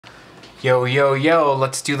Yo, yo, yo,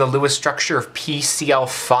 let's do the Lewis structure of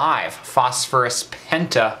PCl5, phosphorus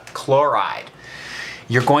pentachloride.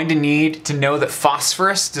 You're going to need to know that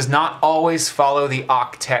phosphorus does not always follow the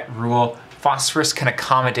octet rule. Phosphorus can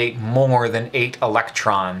accommodate more than 8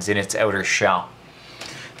 electrons in its outer shell.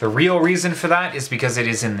 The real reason for that is because it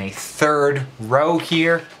is in the 3rd row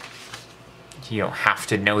here. You don't have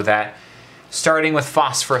to know that. Starting with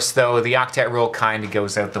phosphorus though, the octet rule kind of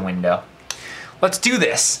goes out the window. Let's do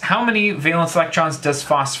this. How many valence electrons does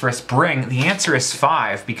phosphorus bring? The answer is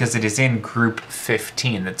 5 because it is in group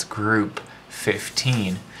 15. That's group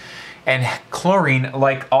 15. And chlorine,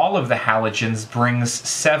 like all of the halogens, brings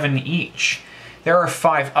 7 each. There are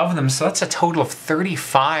 5 of them, so that's a total of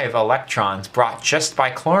 35 electrons brought just by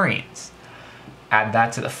chlorines. Add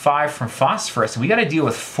that to the 5 from phosphorus, we gotta deal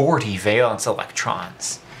with 40 valence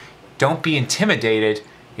electrons. Don't be intimidated,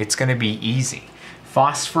 it's gonna be easy.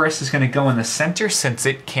 Phosphorus is going to go in the center since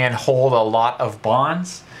it can hold a lot of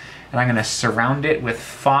bonds. And I'm going to surround it with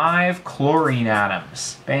 5 chlorine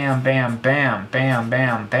atoms. Bam, bam, bam, bam,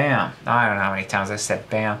 bam, bam. I don't know how many times I said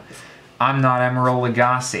bam. I'm not Emeril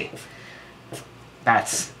Lagasse.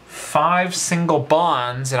 That's 5 single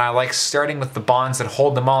bonds, and I like starting with the bonds that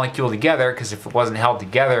hold the molecule together, because if it wasn't held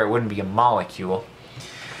together, it wouldn't be a molecule.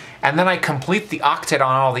 And then I complete the octet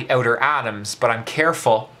on all the outer atoms, but I'm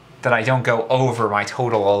careful that I don't go over my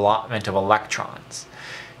total allotment of electrons.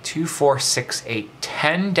 2, 4, 6, 8,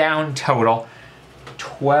 10 down total.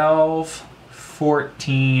 12,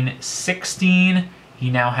 14, 16.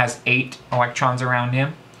 He now has 8 electrons around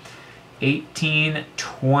him. 18,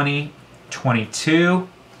 20, 22.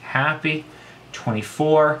 Happy.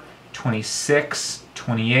 24, 26,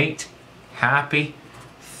 28. Happy.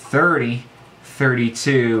 30,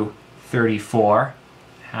 32, 34.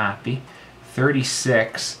 Happy.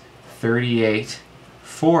 36, 38,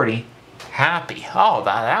 40, happy. Oh,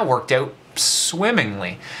 that worked out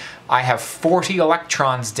swimmingly. I have 40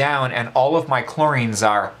 electrons down and all of my chlorines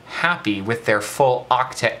are happy with their full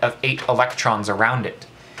octet of 8 electrons around it.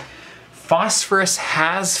 Phosphorus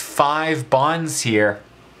has 5 bonds here,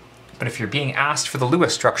 but if you're being asked for the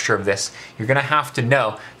Lewis structure of this, you're gonna have to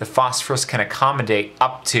know that phosphorus can accommodate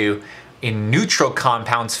up to, in neutral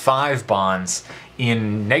compounds, 5 bonds.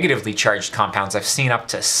 In negatively charged compounds, I've seen up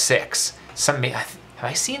to 6. Have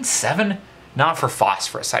I seen 7? Not for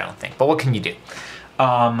phosphorus, I don't think. But what can you do?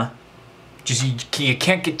 You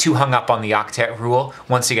can't get too hung up on the octet rule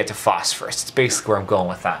once you get to phosphorus. It's basically where I'm going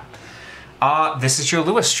with that. This is your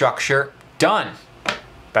Lewis structure. Done.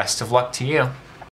 Best of luck to you.